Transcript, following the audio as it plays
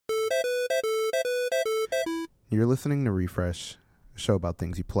You're listening to Refresh, a show about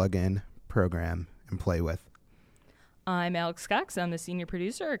things you plug in, program, and play with. I'm Alex Cox. I'm the senior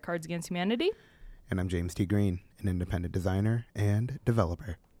producer at Cards Against Humanity. And I'm James T. Green, an independent designer and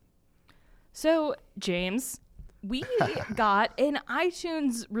developer. So, James, we got an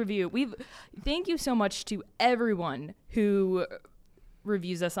iTunes review. Thank you so much to everyone who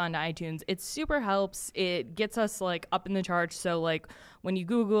reviews us on iTunes. It super helps. It gets us like up in the charts. So like when you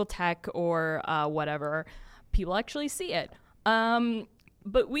Google tech or whatever, people actually see it.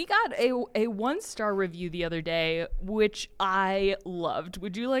 But we got a 1-star review the other day, which I loved.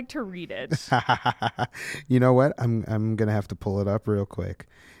 Would you like to read it? You know what? I'm gonna have to pull it up real quick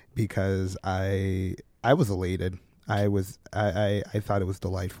because I was elated. I thought it was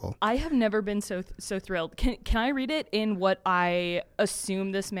delightful. I have never been so thrilled. Can I read it in what I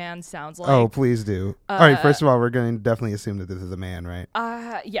assume this man sounds like? Oh, please do. All right. First of all, we're going to definitely assume that this is a man, right?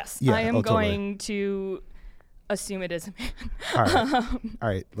 Yes. Yeah, I am totally. going to assume it is a man. All right. All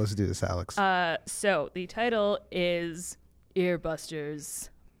right. Let's do this, Alex. So the title is Earbusters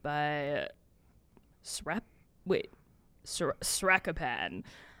by Srakapan.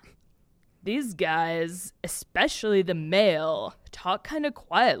 These guys, especially the male, talk kind of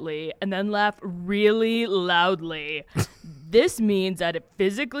quietly and then laugh really loudly. This means that it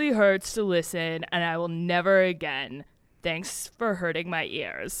physically hurts to listen, and I will never again. Thanks for hurting my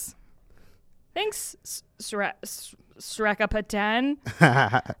ears. Thanks, Srakapatan.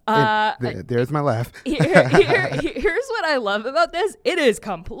 There's my laugh. Here's what I love about this. It is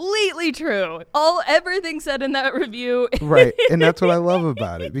completely true. Everything said in that review. Right. And that's what I love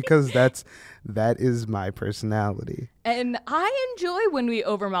about it, because that is my personality. And I enjoy when we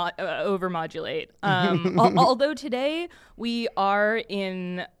overmodulate. Although today we are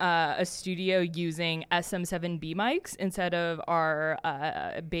in a studio using SM7B mics instead of our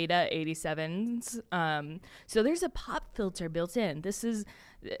Beta 87s. So there's a pop filter built in. This is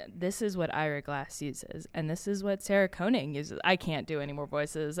what Ira Glass uses, and this is what Sarah Koenig uses. I can't do any more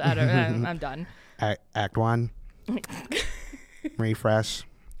voices. I'm done. Act 1. Refresh.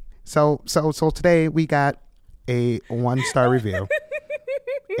 So today we got a 1-star review.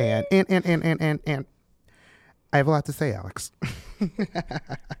 and I have a lot to say, Alex.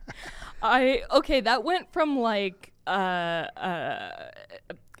 That went from like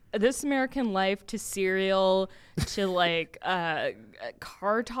This American Life to Serial to like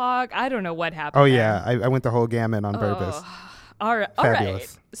car talk. I don't know what happened. Oh yeah, I went the whole gamut on purpose. All right.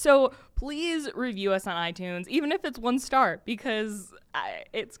 Fabulous. So please review us on iTunes, even if it's 1 star, because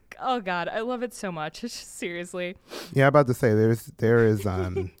oh god, I love it so much. Seriously. Yeah, I'm about to say there is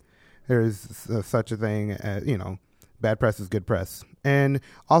such a thing as, bad press is good press. And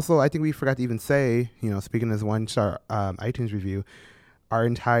also, I think we forgot to even say, speaking as 1-star iTunes review, our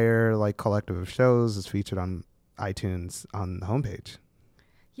entire collective of shows is featured on iTunes on the homepage.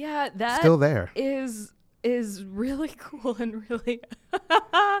 Yeah, that still there is really cool and really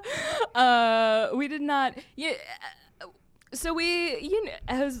we did not. Yeah. So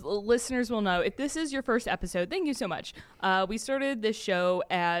as listeners will know, if this is your first episode, thank you so much. We started this show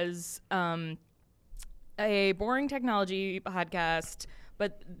as a boring technology podcast,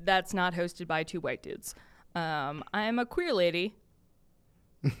 but that's not hosted by 2 white dudes. I'm a queer lady.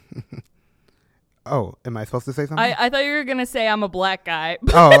 Oh, am I supposed to say something? I thought you were going to say I'm a black guy.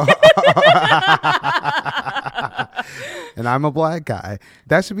 Oh. And I'm a black guy.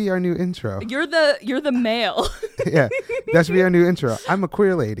 That should be our new intro. You're the male. Yeah, that should be our new intro. I'm a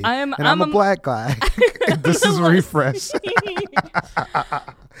queer lady. I'm a black guy. This is Refresh.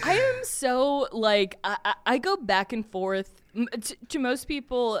 I am so I go back and forth to most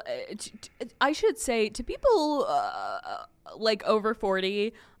people. I should say to people over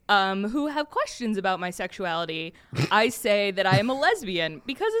 40 who have questions about my sexuality. I say that I am a lesbian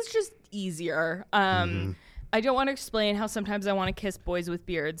because it's just easier. I don't want to explain how sometimes I want to kiss boys with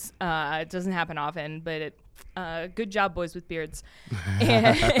beards. It doesn't happen often, but good job, boys with beards.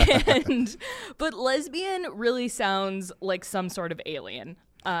 But lesbian really sounds like some sort of alien.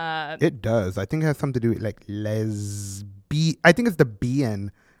 It does. I think it has something to do with lesbian. I think it's the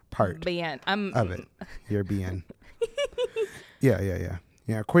BN part of it. You're BN. Yeah.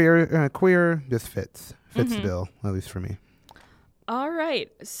 Yeah, queer just fits the bill, at least for me. All right.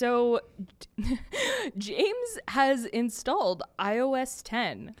 So James has installed iOS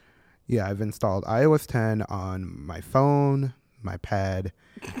 10. Yeah, I've installed iOS 10 on my phone, my pad,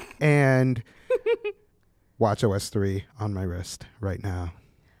 and watchOS 3 on my wrist right now.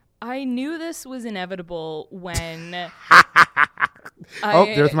 I knew this was inevitable when...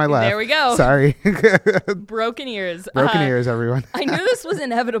 there's my laugh. There we go. Sorry. Broken ears. Broken ears, everyone. I knew this was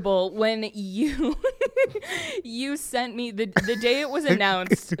inevitable when you You sent me the day it was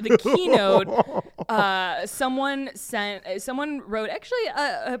announced, the keynote. Someone wrote actually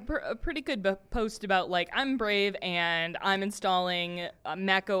a pretty good post about like, I'm brave and I'm installing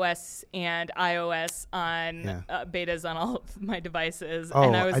Mac OS and iOS on betas on all of my devices. Oh,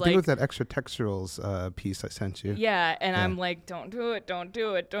 and I was think it was that extra texturals piece I sent you. Yeah, and I'm like, don't do it.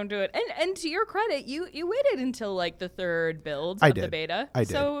 And to your credit, you waited until like the third build of the beta. I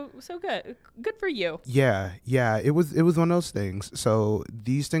did. So good for you. Yeah. It was one of those things. So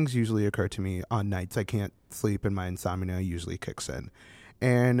these things usually occur to me on nights I can't sleep and my insomnia usually kicks in.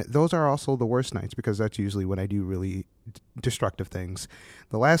 And those are also the worst nights because that's usually when I do really destructive things.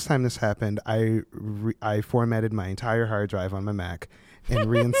 The last time this happened, I formatted my entire hard drive on my Mac and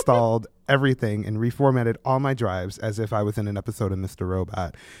reinstalled everything and reformatted all my drives as if I was in an episode of Mr.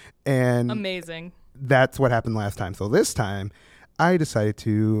 Robot. And amazing. That's what happened last time. So this time, I decided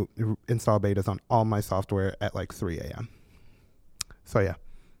to install betas on all my software at like 3 a.m. So yeah,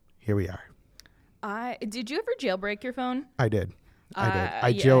 here we are. Did you ever jailbreak your phone? I did.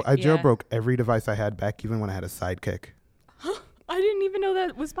 I jailbroke every device I had back, even when I had a Sidekick. I didn't even know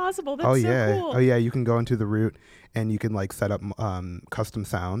that was possible. That's cool. Oh yeah, you can go into the root and you can like set up custom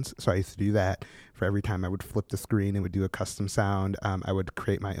sounds. So I used to do that for every time I would flip the screen. It would do a custom sound. I would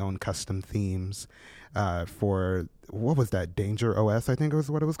create my own custom themes for, what was that? Danger OS, I think was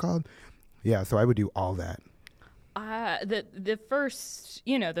what it was called. Yeah, so I would do all that. The first,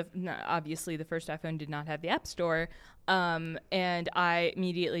 obviously the first iPhone did not have the App Store, and I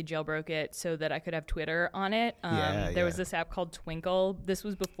immediately jailbroke it so that I could have Twitter on it. There was this app called Twinkle. This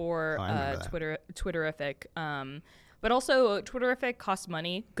was before Twitterific. But also, Twitterific cost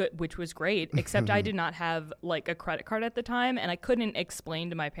money, which was great, except I did not have like a credit card at the time, and I couldn't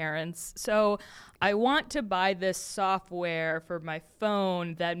explain to my parents. So I want to buy this software for my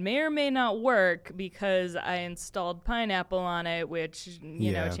phone that may or may not work because I installed Pineapple on it, which,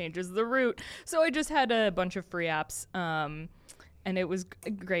 changes the root. So I just had a bunch of free apps, and it was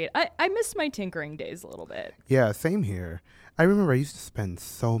great. I missed my tinkering days a little bit. Yeah, same here. I remember I used to spend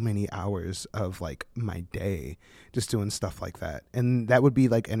so many hours of like my day just doing stuff like that, and that would be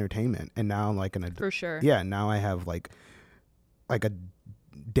like entertainment. And now I'm like for sure. Yeah, now I have like a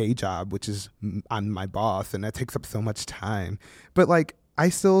day job, which is I'm my boss, and that takes up so much time. But like I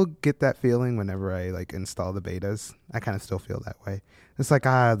still get that feeling whenever I like install the betas. I kind of still feel that way. It's like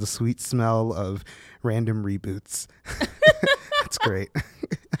the sweet smell of random reboots. That's great.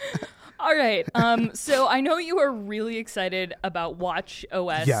 All right. So I know you are really excited about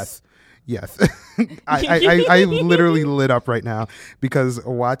watchOS. Yes. I literally lit up right now because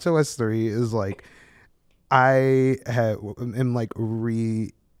watchOS 3 is like, I am like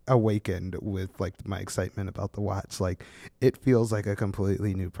reawakened with like my excitement about the watch. Like it feels like a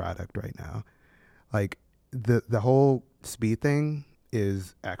completely new product right now. Like the whole speed thing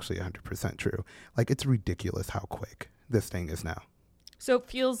is actually 100% true. Like it's ridiculous how quick this thing is now. So it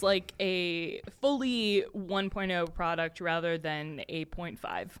feels like a fully 1.0 product rather than a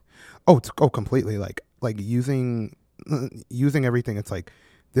 0.5. Oh, completely. Like using everything. It's like,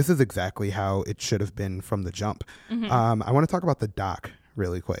 this is exactly how it should have been from the jump. Mm-hmm. I want to talk about the dock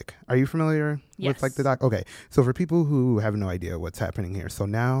really quick. Are you familiar with like the dock? Okay. So for people who have no idea what's happening here. So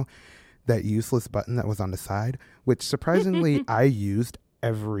now that useless button that was on the side, which surprisingly I used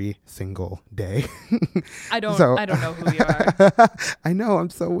every single day. I don't know who you are. I know,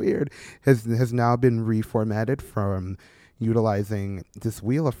 I'm so weird. Has now been reformatted from utilizing this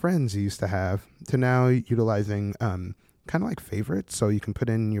wheel of friends you used to have to now utilizing kind of like favorites. So you can put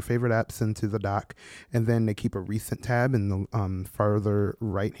in your favorite apps into the dock, and then they keep a recent tab in the farther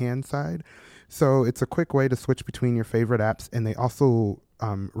right hand side. So it's a quick way to switch between your favorite apps, and they also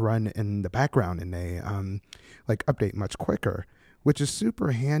run in the background, and they like update much quicker, which is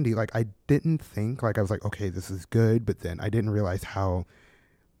super handy. Like I didn't think, like I was like, okay, this is good, but then I didn't realize how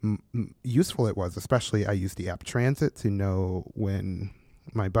useful it was. Especially I use the app Transit to know when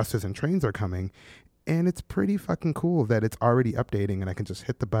my buses and trains are coming, and it's pretty fucking cool that it's already updating and I can just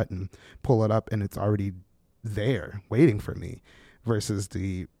hit the button, pull it up, and it's already there waiting for me, versus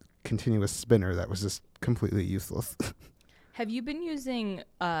the continuous spinner that was just completely useless. Have you been using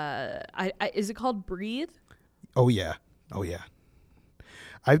is it called Breathe? Oh yeah.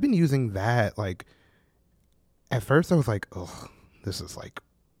 I've been using that. Like at first I was like, oh, this is like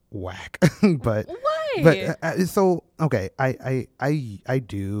whack. But why? But so okay, I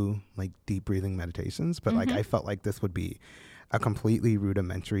do like deep breathing meditations, but like I felt like this would be a completely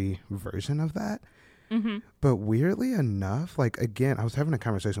rudimentary version of that. But weirdly enough, like, again, I was having a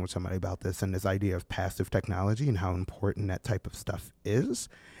conversation with somebody about this and this idea of passive technology and how important that type of stuff is.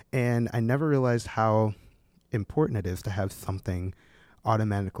 And I never realized how important it is to have something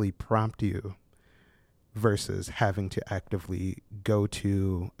automatically prompt you versus having to actively go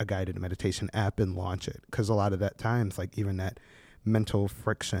to a guided meditation app and launch it. Because a lot of that times, like, even that mental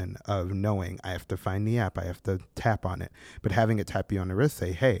friction of knowing I have to find the app, I have to tap on it, but having it tap you on the wrist,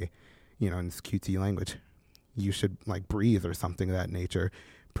 say, hey, you know, in this QT language, you should like breathe or something of that nature,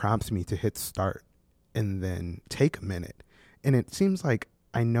 prompts me to hit start and then take a minute. And it seems like,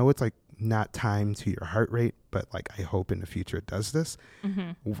 I know it's like not timed to your heart rate, but like I hope in the future it does this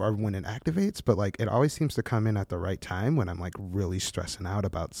or when it activates, but like it always seems to come in at the right time when I'm like really stressing out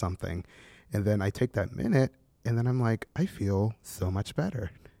about something. And then I take that minute and then I'm like, I feel so much better.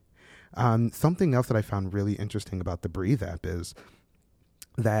 Something else that I found really interesting about the Breathe app is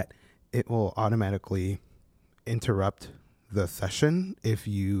that it will automatically interrupt the session if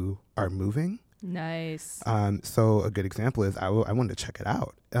you are moving. Nice. So a good example is I wanted to check it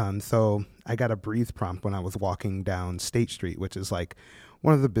out. So I got a Breathe prompt when I was walking down State Street, which is like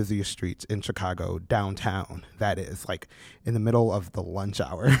one of the busiest streets in Chicago, downtown. That is like in the middle of the lunch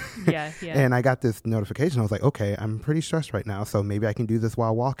hour. Yeah. And I got this notification. I was like, okay, I'm pretty stressed right now, so maybe I can do this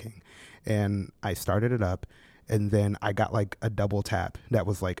while walking. And I started it up. And then I got like a double tap that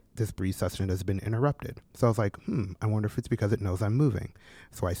was like, this Breathe session has been interrupted. So I was like, I wonder if it's because it knows I'm moving.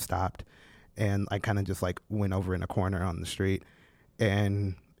 So I stopped and I kind of just like went over in a corner on the street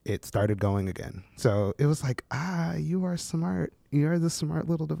and it started going again. So it was like, you are smart. You are the smart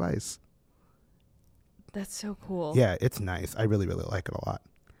little device. That's so cool. Yeah, it's nice. I really, really like it a lot.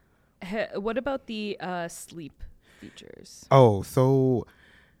 What about the sleep features? Oh, so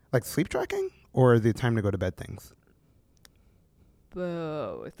like sleep tracking or the time to go to bed things?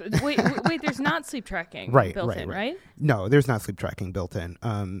 Both. Wait, there's not sleep tracking built in, right? No, there's not sleep tracking built in.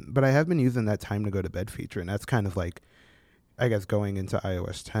 But I have been using that time to go to bed feature, and that's kind of like, I guess, going into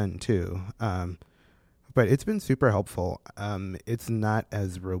iOS 10 too. But it's been super helpful. It's not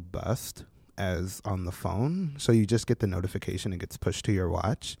as robust as on the phone. So you just get the notification. It gets pushed to your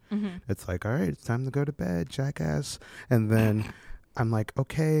watch. It's like, all right, it's time to go to bed, jackass. And then I'm like,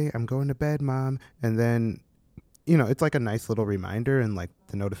 okay, I'm going to bed, Mom. And then, you know, it's like a nice little reminder, and like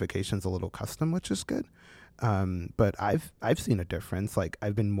the notification's a little custom, which is good. But I've seen a difference. Like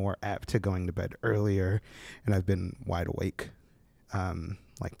I've been more apt to going to bed earlier, and I've been wide awake,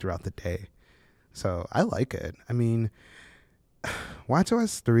 like throughout the day. So I like it. I mean,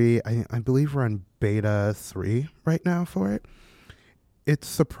 watchOS 3, I believe we're on beta 3 right now for it. It's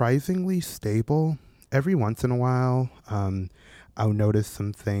surprisingly stable. Every once in a while, I'll notice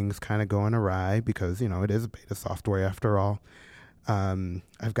some things kind of going awry because, you know, it is beta software after all.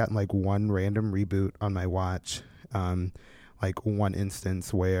 I've gotten like one random reboot on my watch, like one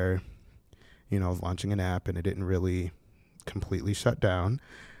instance where, you know, I was launching an app and it didn't really completely shut down.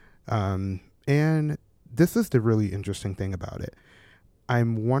 And this is the really interesting thing about it.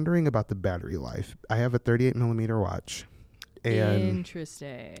 I'm wondering about the battery life. I have a 38 millimeter watch.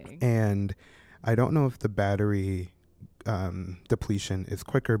 Interesting. And I don't know if the battery depletion is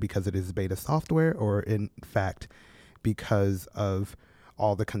quicker because it is beta software, or in fact because of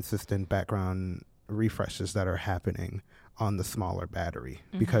all the consistent background refreshes that are happening on the smaller battery.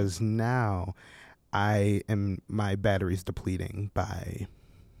 Because now my battery's depleting by,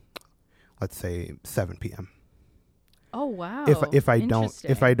 let's say, 7 p.m. Oh wow! If I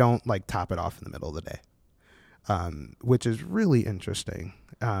don't like top it off in the middle of the day, which is really interesting.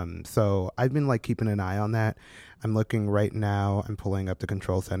 So I've been like keeping an eye on that. I'm looking right now. I'm pulling up the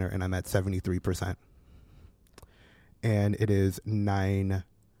control center, and I'm at 73%. And it is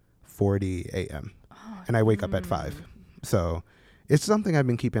 9:40 a.m. And I wake up at 5. So it's something I've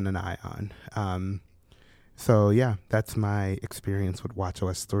been keeping an eye on. So yeah, that's my experience with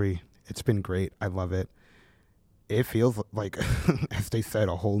watchOS 3. It's been great. I love it. It feels like, as they said,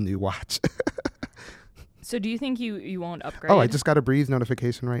 a whole new watch. So do you think you won't upgrade? Oh, I just got a Breathe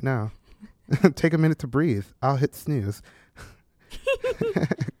notification right now. Take a minute to breathe. I'll hit snooze.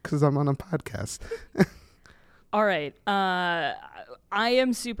 Because I'm on a podcast. All right. I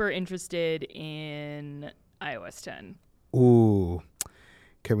am super interested in iOS 10. Ooh.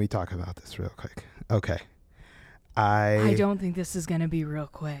 Can we talk about this real quick? Okay. I don't think this is going to be real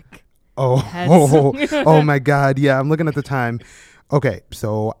quick. Oh my God. Yeah, I'm looking at the time. Okay,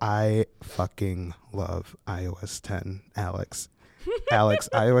 so I fucking love iOS 10, Alex.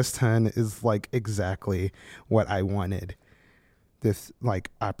 iOS 10 is like exactly what I wanted this like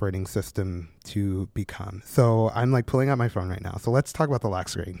operating system to become. So I'm like pulling out my phone right now. So let's talk about the lock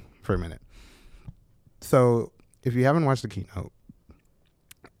screen for a minute. So if you haven't watched the keynote,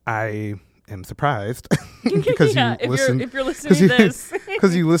 I am surprised because if you're listening to this,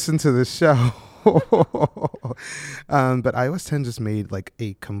 because you listen to this show. But iOS 10 just made like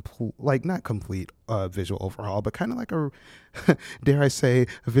a complete, like not complete visual overhaul, but kind of like a, dare I say,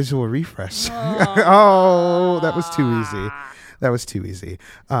 a visual refresh. Oh, that was too easy. That was too easy.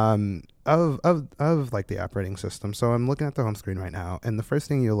 Of like the operating system. So I'm looking at the home screen right now, and the first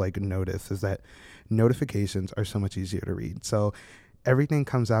thing you'll like notice is that notifications are so much easier to read. So everything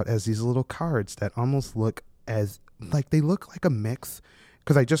comes out as these little cards that almost look as like they look like a mix.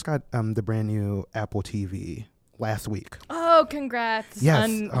 Because I just got the brand new Apple TV last week. Oh, congrats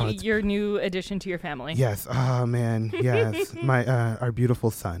on your new addition to your family. Yes. Oh, man. Yes. Our beautiful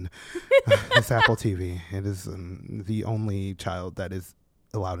son. This Apple TV. It is the only child that is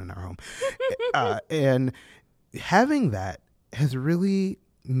allowed in our home. And having that has really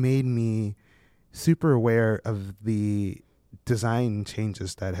made me super aware of the design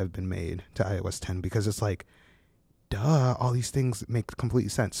changes that have been made to iOS 10, because it's like, duh, all these things make complete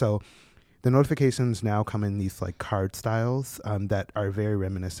sense. So the notifications now come in these like card styles that are very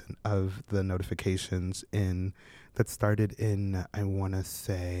reminiscent of the notifications that started in, I want to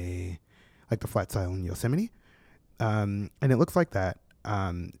say, like the flat style in Yosemite. And it looks like that.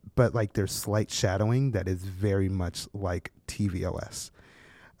 But like there's slight shadowing that is very much like tvOS.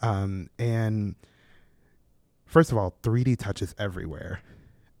 And first of all, 3D touch is everywhere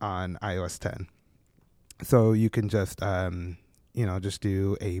on iOS 10. So you can just, just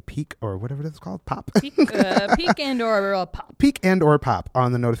do a peek or whatever it's called, pop. Peek and or pop. Peek and or pop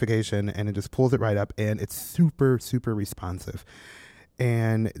on the notification, and it just pulls it right up, and it's super, super responsive.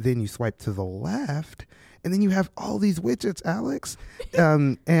 And then you swipe to the left, and then you have all these widgets, Alex.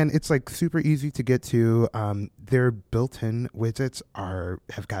 And it's like super easy to get to. Their built-in widgets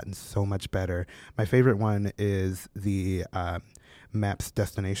have gotten so much better. My favorite one is the Maps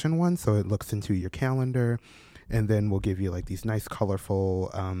destination one, so it looks into your calendar, and then we'll give you like these nice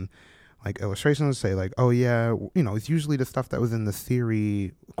colorful like illustrations, say like, oh yeah, it's usually the stuff that was in the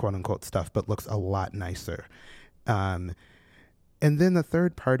Siri quote unquote stuff, but looks a lot nicer. And then the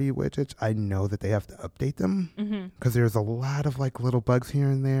third party widgets, I know that they have to update them because there's a lot of like little bugs here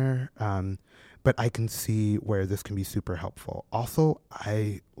and there, but I can see where this can be super helpful. Also,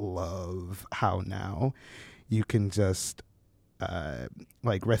 I love how now you can just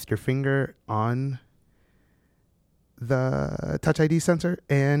like rest your finger on the Touch ID sensor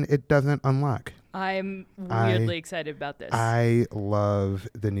and it doesn't unlock. I'm weirdly excited about this. I love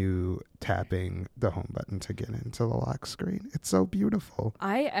the new tapping the home button to get into the lock screen. It's so beautiful.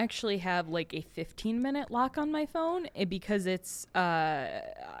 I actually have like a 15-minute lock on my phone because it's Touch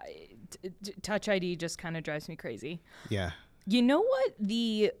ID just kind of drives me crazy. Yeah. You know what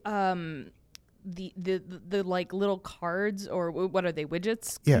the like little cards, or what are they,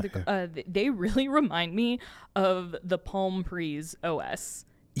 widgets? Yeah. They really remind me of the Palm Pre's OS.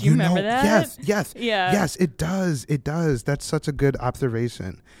 Do you remember that? Yes. Yeah. Yes, it does. It does. That's such a good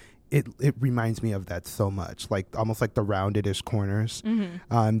observation. It reminds me of that so much, like almost like the rounded-ish corners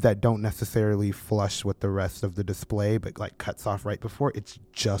that don't necessarily flush with the rest of the display, but like cuts off right before. It's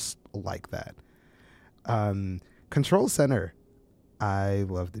just like that. Control Center. I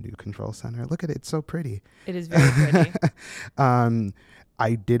love the new Control Center. Look at it. It's so pretty. It is very pretty.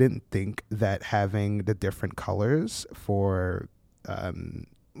 I didn't think that having the different colors for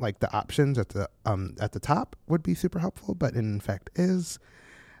like the options at the top would be super helpful, but in fact is.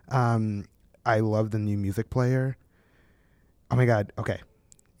 I love the new music player. Oh my God. Okay.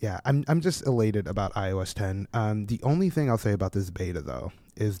 Yeah, I'm just elated about iOS 10. The only thing I'll say about this beta though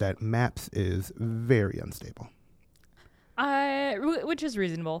is that Maps is very unstable. Which is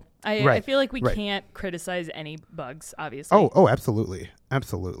reasonable. I feel like we can't criticize any bugs, obviously. Oh, absolutely.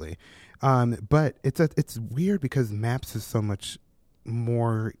 But it's weird because Maps is so much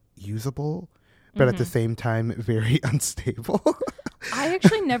more usable, but at the same time, very unstable. I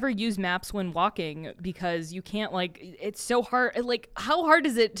actually never use Maps when walking because you can't, like, it's so hard. Like, how hard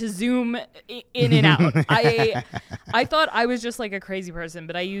is it to zoom in and out? I thought I was just like a crazy person,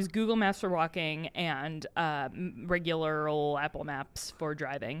 but I use Google Maps for walking and regular old Apple Maps for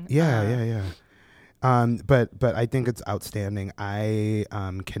driving. Yeah. But I think it's outstanding. I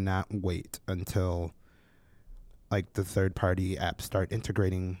cannot wait until like the third party apps start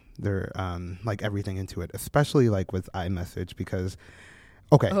integrating their like everything into it, especially like with iMessage, because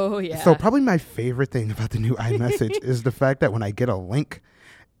so probably my favorite thing about the new iMessage is the fact that when I get a link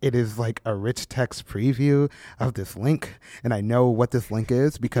it is like a rich text preview of this link. And I know what this link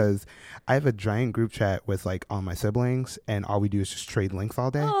is because I have a giant group chat with like all my siblings, and all we do is just trade links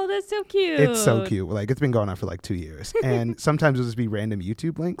all day. Oh, that's so cute. It's so cute. Like, it's been going on for like 2 years. And sometimes it'll just be random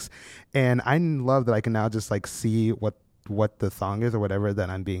YouTube links. And I love that I can now just like see what the song is or whatever that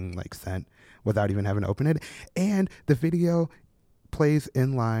I'm being like sent without even having to open it. And the video plays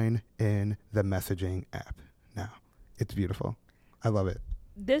in line in the messaging app now. It's beautiful. I love it.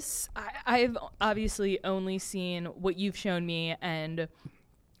 I've obviously only seen what you've shown me and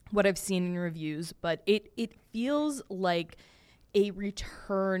what I've seen in reviews, but it feels like a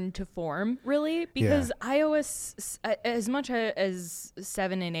return to form, really, because iOS, as much as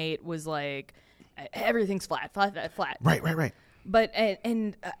 7 and 8 was like, everything's flat. Right. But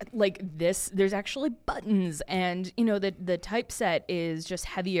like this, there's actually buttons, and the typeset is just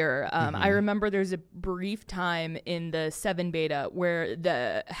heavier. I remember there's a brief time in the 7 beta where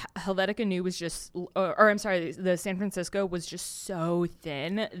the Helvetica New was just, or I'm sorry, the San Francisco was just so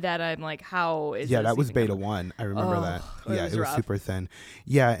thin that I'm like, how is this that was beta gonna... 1. I remember that. Yeah, it was rough. super thin.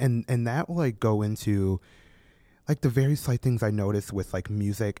 Yeah, and that will like go into like the very slight things I noticed with like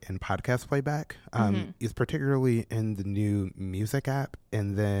music and podcast playback is particularly in the new music app,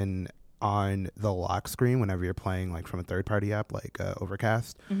 and then on the lock screen whenever you're playing like from a third party app like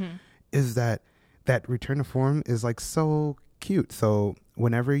Overcast, is that return to form is like so cute. So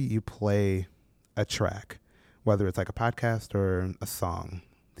whenever you play a track, whether it's like a podcast or a song,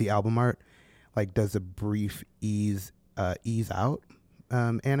 the album art like does a brief ease out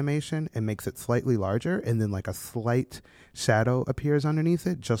animation and makes it slightly larger, and then like a slight shadow appears underneath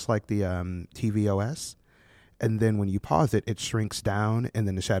it, just like the tvOS. And then when you pause it, it shrinks down, and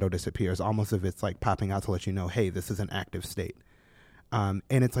then the shadow disappears, almost as if it's like popping out to let you know, hey, this is an active state. And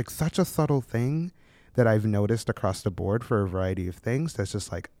it's like such a subtle thing that I've noticed across the board for a variety of things. That's just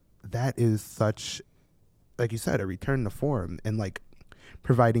like, that is such, like you said, a return to form and like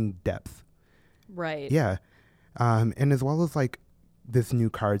providing depth. Right. Yeah. And as well as like this new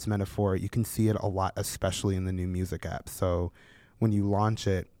cards metaphor, you can see it a lot, especially in the new music app. So when you launch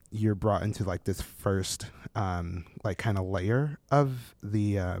it, you're brought into like this first like kind of layer of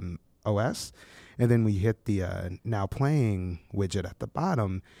the OS. And then when you hit the now playing widget at the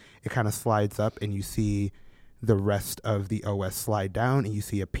bottom, it kind of slides up and you see the rest of the OS slide down, and you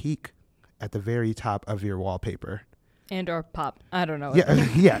see a peak at the very top of your wallpaper. And or pop. I don't know.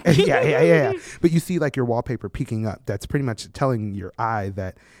 Yeah. But you see like your wallpaper peeking up. That's pretty much telling your eye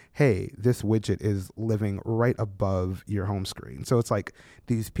that, hey, this widget is living right above your home screen. So it's like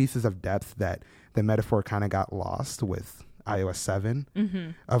these pieces of depth that the metaphor kind of got lost with iOS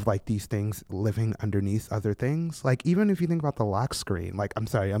 7 of like these things living underneath other things. Like even if you think about the lock screen, like I'm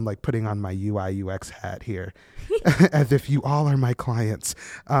sorry, I'm like putting on my UI UX hat here as if you all are my clients.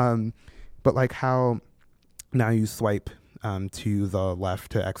 But like how now you swipe to the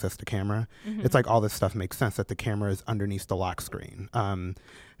left to access the camera. It's like all this stuff makes sense that the camera is underneath the lock screen. I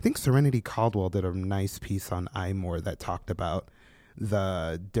think Serenity Caldwell did a nice piece on iMore that talked about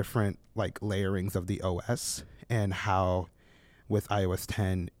the different like layerings of the OS and how with iOS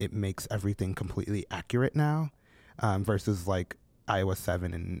 10 it makes everything completely accurate now versus like iOS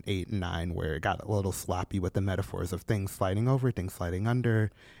 7 and 8 and 9 where it got a little sloppy with the metaphors of things sliding over, things sliding under,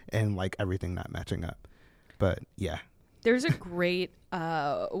 and like everything not matching up. But yeah. There's a great,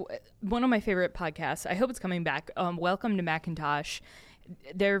 one of my favorite podcasts, I hope it's coming back, Welcome to Macintosh.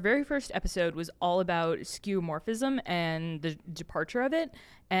 Their very first episode was all about skeuomorphism and the departure of it.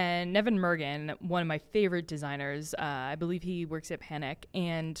 And Nevin Mergen, one of my favorite designers, I believe he works at Panic,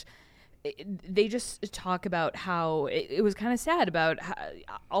 and they just talk about how it was kind of sad about how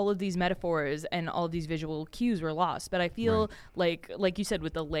all of these metaphors and all of these visual cues were lost. But I feel like you said,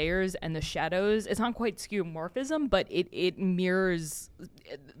 with the layers and the shadows, it's not quite skeuomorphism, but it mirrors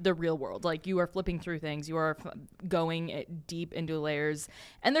the real world. Like you are flipping through things, you are going deep into layers,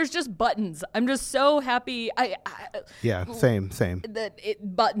 and there's just buttons. I'm just so happy. Same. That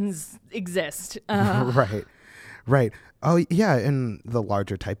buttons exist. Right. Oh, yeah, and the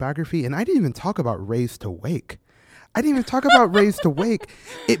larger typography. And I didn't even talk about raise to wake.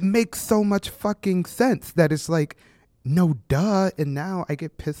 It makes so much fucking sense that it's like, no, duh. And now I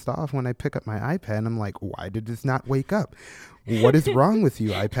get pissed off when I pick up my iPad. And I'm like, why did this not wake up? What is wrong with you,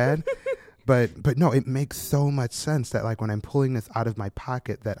 iPad? But no, it makes so much sense that like when I'm pulling this out of my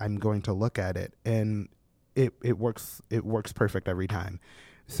pocket that I'm going to look at it. And it works perfect every time.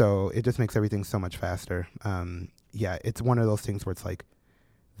 So it just makes everything so much faster. Yeah, it's one of those things where it's like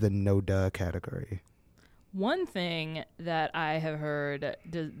the no duh category. One thing that I have heard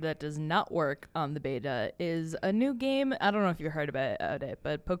that does not work on the beta is a new game. I don't know if you've heard about it,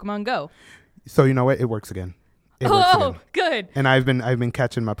 but Pokemon Go. So you know what? It works again. Good. And I've been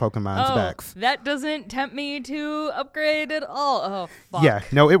catching my Pokemon's backs. That doesn't tempt me to upgrade at all. Oh, fuck. Yeah,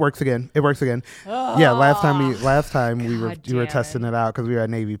 no, it works again. Yeah, last time we were testing it out because we were at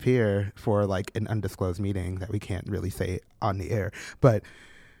Navy Pier for like an undisclosed meeting that we can't really say on the air.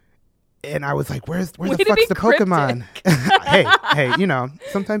 And I was like, where's the fuck's the Pokemon? hey,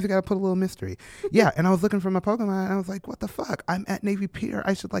 sometimes you gotta put a little mystery. Yeah, and I was looking for my Pokemon and I was like, what the fuck? I'm at Navy Pier.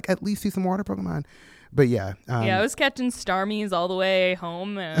 I should like at least see some water Pokemon. But yeah. I was catching Starmies all the way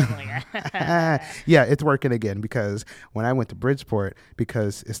home. And I'm like, yeah, it's working again because when I went to Bridgeport,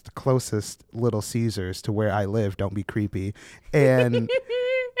 because it's the closest Little Caesars to where I live, don't be creepy. And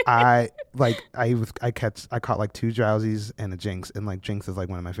I caught like 2 Drowsies and a Jinx. And like Jinx is like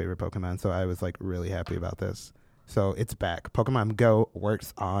one of my favorite Pokemon. So I was like really happy about this. So it's back. Pokemon Go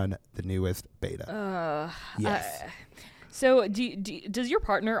works on the newest beta. Yes. So does your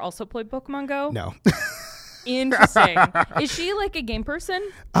partner also play Pokemon Go? No. Interesting. Is she like a game person?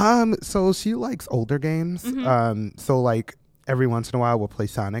 So she likes older games. Mm-hmm. So like every once in a while we'll play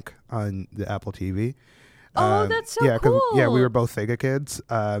Sonic on the Apple TV. Oh, that's so cool. Yeah, we were both Sega kids.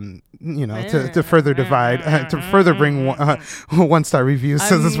 To further divide, to further bring 1-star reviews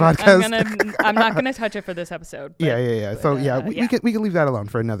to this podcast. I'm not gonna touch it for this episode. But, yeah. So we can leave that alone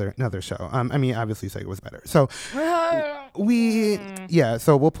for another show. I mean, obviously Sega was better. So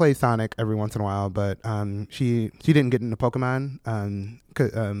so we'll play Sonic every once in a while. But she didn't get into Pokemon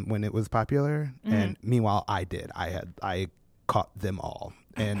when it was popular, and meanwhile I did. I caught them all.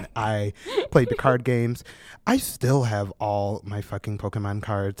 And I played the card games. I still have all my fucking Pokemon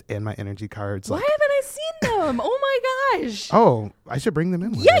cards and my energy cards. Why haven't I seen them? Oh my gosh. Oh, I should bring them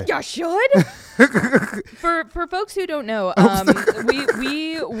in. Yeah, you should. For folks who don't know,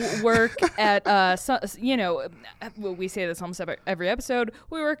 we work at we say this almost every episode.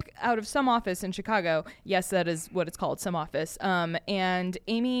 We work out of some office in Chicago. Yes, that is what it's called, some office. And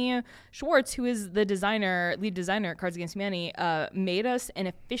Amy Schwartz, who is the lead designer at Cards Against Humanity, made us an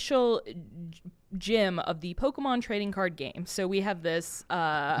official gym of the Pokemon trading card game. So we have this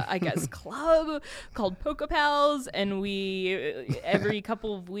club called Pokepals, and we every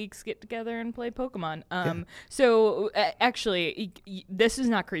couple of weeks get together and play Pokemon. So actually this is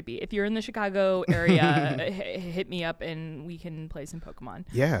not creepy. If you're in the Chicago area, hit me up and we can play some Pokemon.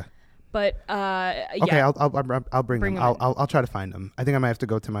 Yeah. But okay, I'll bring them. I'll try to find them. I think I might have to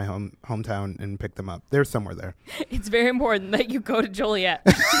go to my hometown and pick them up. They're somewhere there. It's very important that you go to Joliet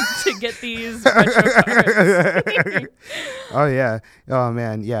to get these retro cards. Oh yeah. Oh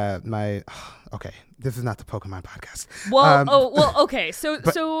man. Yeah. Okay. This is not the Pokemon podcast. Well. Okay.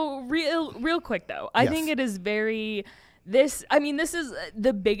 So real quick though, I think it is very. This is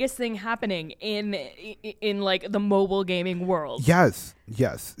the biggest thing happening in like the mobile gaming world. Yes.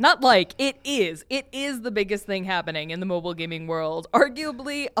 Not like it is. It is the biggest thing happening in the mobile gaming world,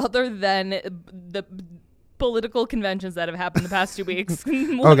 arguably, other than the political conventions that have happened the past 2 weeks.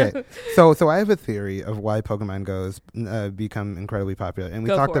 Okay. So I have a theory of why Pokemon Go's become incredibly popular, and we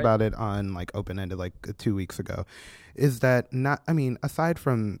talked about it on like Open Ended like 2 weeks ago. Is that aside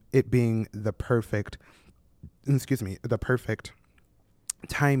from it being the perfect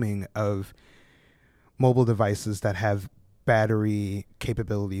timing of mobile devices that have battery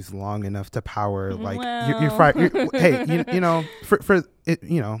capabilities long enough to power like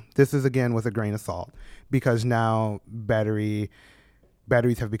this is again with a grain of salt, because now batteries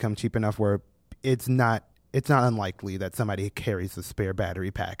have become cheap enough where it's not unlikely that somebody carries a spare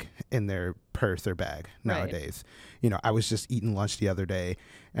battery pack in their purse or bag nowadays. Right. I was just eating lunch the other day,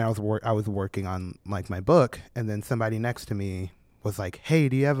 and I was working on like my book, and then somebody next to me was like, "Hey,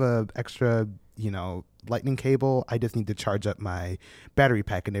 do you have a extra, lightning cable? I just need to charge up my battery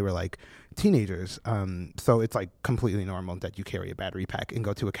pack." And they were like teenagers. So it's like completely normal that you carry a battery pack and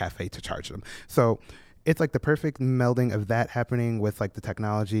go to a cafe to charge them. So it's like the perfect melding of that happening with like the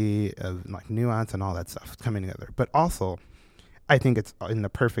technology of like nuance and all that stuff coming together. But also, I think it's in the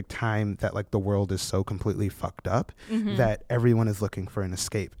perfect time that like the world is so completely fucked up that everyone is looking for an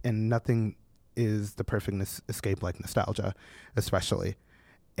escape, and nothing is the perfect escape like nostalgia, especially.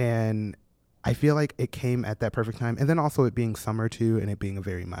 And I feel like it came at that perfect time, and then also it being summer too, and it being a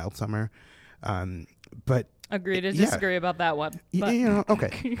very mild summer. But agree to disagree about that one.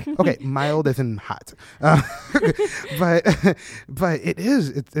 Okay, mild as in hot. But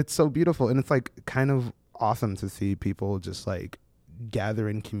it's so beautiful, and it's like kind of awesome to see people just like gather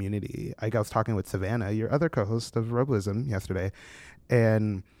in community. Like I was talking with Savannah, your other co-host of Roboism, yesterday,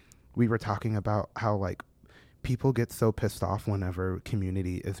 and we were talking about how like people get so pissed off whenever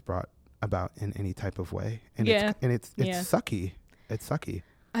community is brought about in any type of way. And it's sucky. It's sucky.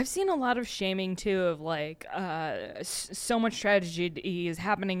 I've seen a lot of shaming too of like so much tragedy is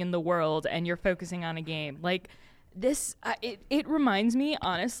happening in the world and you're focusing on a game. Like this, it reminds me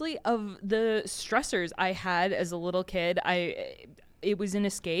honestly of the stressors I had as a little kid. It was an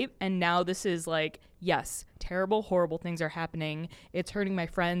escape, and now this is like, yes, terrible, horrible things are happening. It's hurting my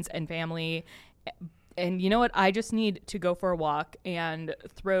friends and family. And you know what? I just need to go for a walk and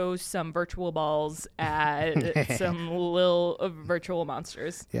throw some virtual balls at some little virtual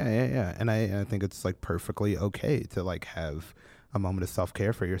monsters. Yeah. And I think it's like perfectly okay to like have a moment of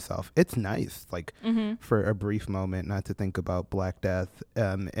self-care for yourself. It's nice, like for a brief moment, not to think about Black Death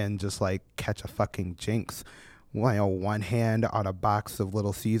and just like catch a fucking jinx. One hand on a box of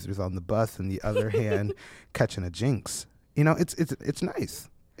Little Caesars on the bus and the other hand catching a jinx. You know, it's nice.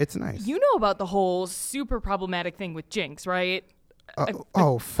 It's nice. You know about the whole super problematic thing with Jinx, right?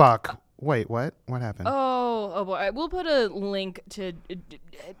 Oh, fuck. Wait, what? What happened? Oh boy. We'll put a link to...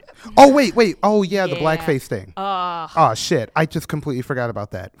 Oh, wait. Oh, yeah, the blackface thing. Oh, shit. I just completely forgot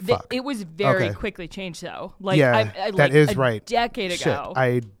about that. Fuck. It was very quickly changed, though. Like, yeah, that is right. Decade ago.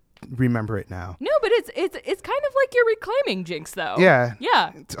 I remember it now. No, but it's kind of like you're reclaiming Jinx, though. Yeah.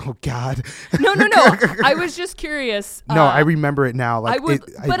 Oh God. No. I was just curious. No, I remember it now. Like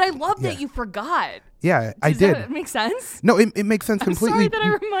I love that you forgot. Yeah, I did. Does that make sense? No, it makes sense completely. I'm sorry that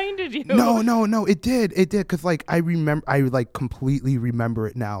I reminded you. No, it did, because like I like completely remember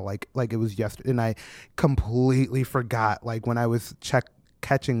it now, like it was yesterday, and I completely forgot. Like when I was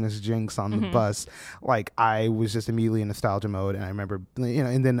catching this Jinx on the bus, like I was just immediately in nostalgia mode, and I remember,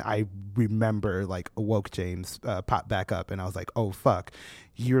 and then I remember like Awoke James popped back up, and I was like, oh fuck,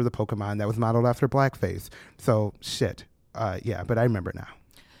 you're the Pokemon that was modeled after Blackface. So shit, yeah, but I remember now.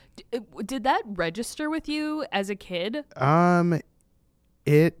 Did that register with you as a kid?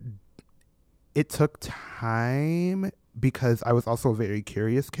 It took time because I was also a very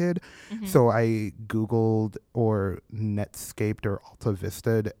curious kid. So I Googled or Netscaped or Alta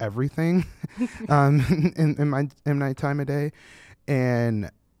Vista'd everything in my time of day.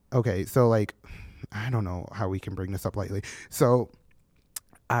 And okay, so like, I don't know how we can bring this up lightly. So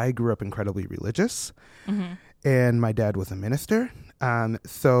I grew up incredibly religious, and my dad was a minister.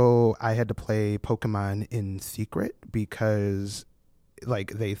 So I had to play Pokemon in secret because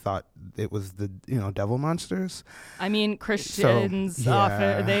like they thought it was the devil monsters. I mean, Christians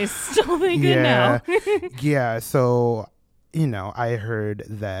often they still think it now. Yeah, so I heard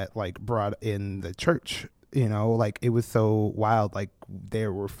that like brought in the church, like it was so wild, like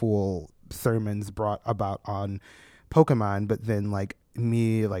there were full sermons brought about on Pokemon, but then like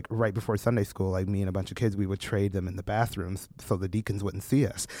me, like right before Sunday school, like me and a bunch of kids, we would trade them in the bathrooms so the deacons wouldn't see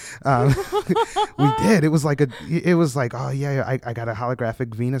us. We did. It was like, oh yeah, I got a holographic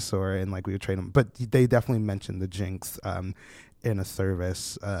Venusaur, and like we would trade them. But they definitely mentioned the Jinx in a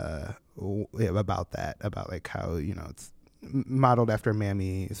service about that, about like how it's modeled after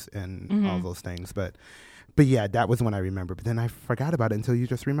mammies and all those things. But yeah, that was when I remember. But then I forgot about it until you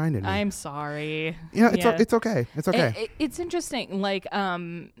just reminded me. I'm sorry. It's okay. It's okay. It's interesting. Like,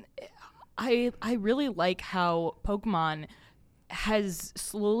 I really like how Pokemon has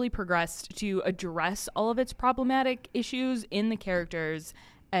slowly progressed to address all of its problematic issues in the characters,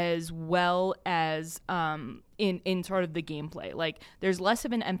 as well as in sort of the gameplay. Like there's less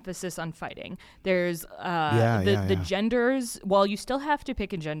of an emphasis on fighting. There's the genders, while you still have to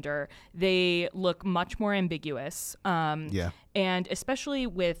pick a gender, they look much more ambiguous. And especially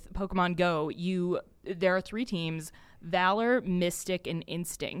with Pokemon Go, there are 3 teams: Valor, Mystic, and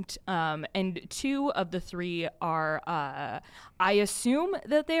Instinct. And 2 of the 3 are, I assume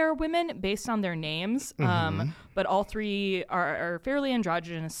that they are women based on their names, but all 3 are fairly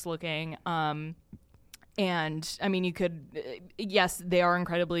androgynous looking. And I mean, you could, yes, they are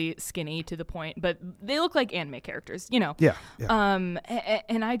incredibly skinny to the point, but they look like anime characters, Yeah. And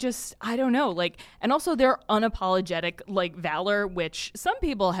I don't know, like, and also they're unapologetic, like Valor, which some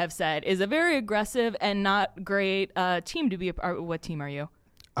people have said is a very aggressive and not great team to be a part. What team are you?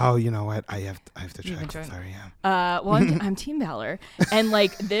 Oh, you know what? I have to check. Sorry, yeah. Well, I'm Team Valor, and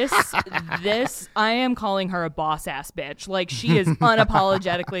like this, I am calling her a boss ass bitch. Like she is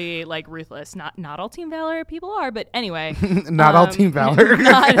unapologetically like ruthless. Not all Team Valor people are, but anyway. Not all Team Valor.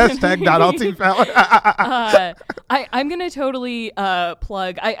 Hashtag not all Team Valor. I'm gonna totally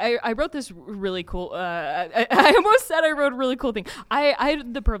plug. I wrote this really cool. I almost said I wrote a really cool thing. I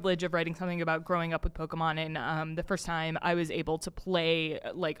had the privilege of writing something about growing up with Pokemon, and the first time I was able to play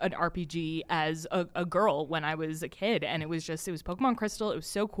like an RPG as a girl when I was a kid, and it was Pokemon Crystal. It was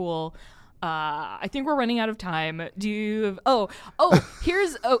so cool. I think we're running out of time. Do you?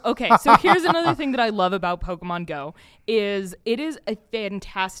 Okay. So here's another thing that I love about Pokemon Go is it is a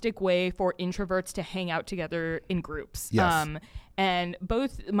fantastic way for introverts to hang out together in groups. Yes. And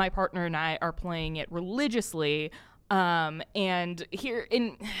both my partner and I are playing it religiously. And here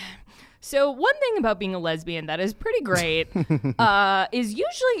in. So one thing about being a lesbian that is pretty great is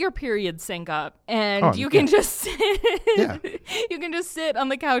usually your periods sync up, and you can just sit on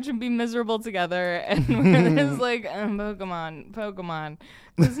the couch and be miserable together, and we're just like Pokemon,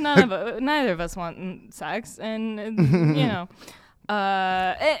 because neither of us want sex, and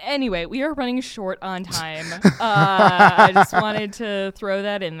anyway, we are running short on time. I just wanted to throw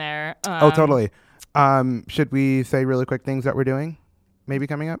that in there. Totally. Should we say really quick things that we're doing? Maybe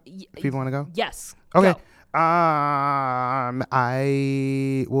coming up, if people want to go? Yes. Okay. Go. I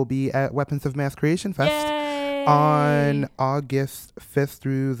will be at Weapons of Mass Creation Fest. Yay! On August 5th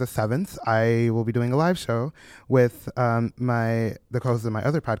through the 7th. I will be doing a live show with the co-host of my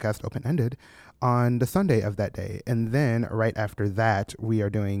other podcast, Open Ended, on the Sunday of that day. And then right after that, we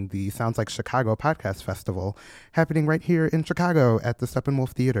are doing the Sounds Like Chicago Podcast Festival happening right here in Chicago at the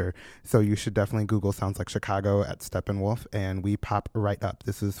Steppenwolf Theater. So you should definitely Google Sounds Like Chicago at Steppenwolf and we pop right up.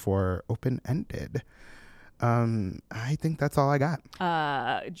 This is for Open Ended. I think that's all I got.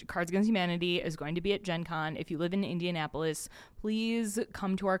 Cards Against Humanity is going to be at Gen Con. If you live in Indianapolis, please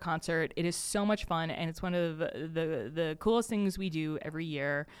come to our concert. It is so much fun, and it's one of the coolest things we do every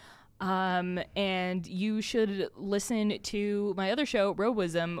year. And you should listen to my other show,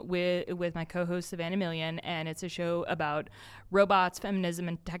 Roboism, with my co-host Savannah Million, and it's a show about robots, feminism,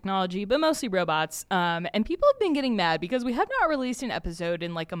 and technology, but mostly robots. And people have been getting mad because we have not released an episode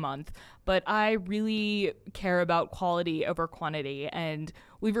in like a month, but I really care about quality over quantity, and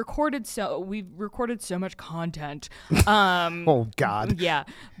we've recorded so much content. Oh God. Yeah,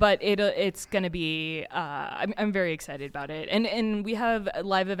 but it's gonna be. I'm very excited about it, and we have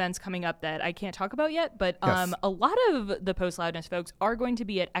live events coming up that I can't talk about yet. But yes. A lot of the Post Loudness folks are going to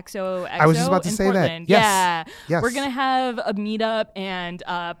be at XOXO. I was just about to say Portland. that. Yes. Yeah, yes. We're gonna have a meetup and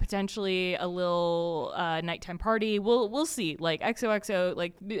potentially a little nighttime party. We'll see. Like XOXO,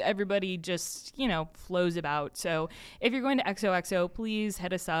 like everybody just flows about. So if you're going to XOXO, please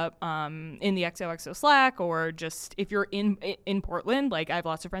head us up in the XOXO Slack, or just if you're in Portland. Like I have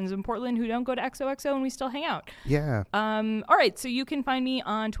lots of friends in Portland who don't go to XOXO and we still hang out. Yeah. All right, so you can find me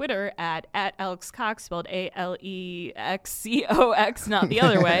on Twitter at Alex Cox, spelled ALEXCOX, not the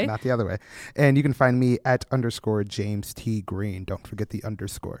other way. Not the other way. And you can find me at _James T Green. Don't forget the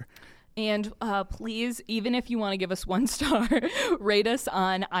underscore. And please, even if you want to give us 1 star, rate us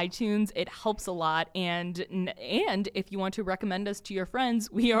on iTunes. It helps a lot. And if you want to recommend us to your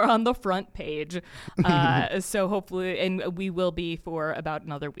friends, we are on the front page. So hopefully, and we will be for about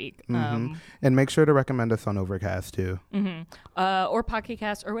another week. Mm-hmm. And make sure to recommend us on Overcast too. Mm-hmm. Or Pocket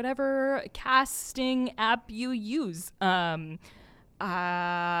Cast, or whatever casting app you use. That's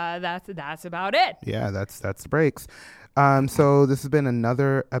about it. Yeah, that's the breaks. So this has been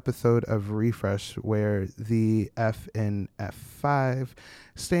another episode of Refresh, where the F in F5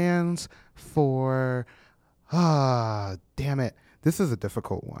 stands for, damn it. This is a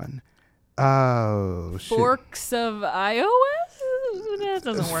difficult one. Oh, shit. Forks of iOS? That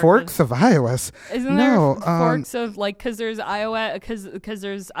doesn't work. Forks of iOS? Isn't there forks of, like, because there's iOS, because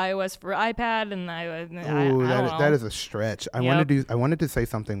there's iOS for iPad and iOS. That is a stretch. I wanted to say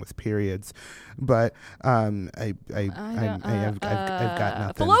something with periods, but I've got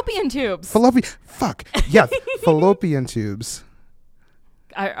nothing. Fallopian tubes. Fuck yes, fallopian tubes.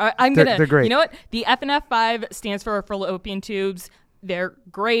 They're great. You know what? The F and F5 stands for fallopian tubes. They're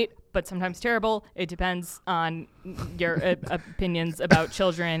great, but sometimes terrible. It depends on your opinions about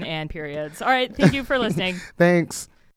children and periods. All right. Thank you for listening. Thanks.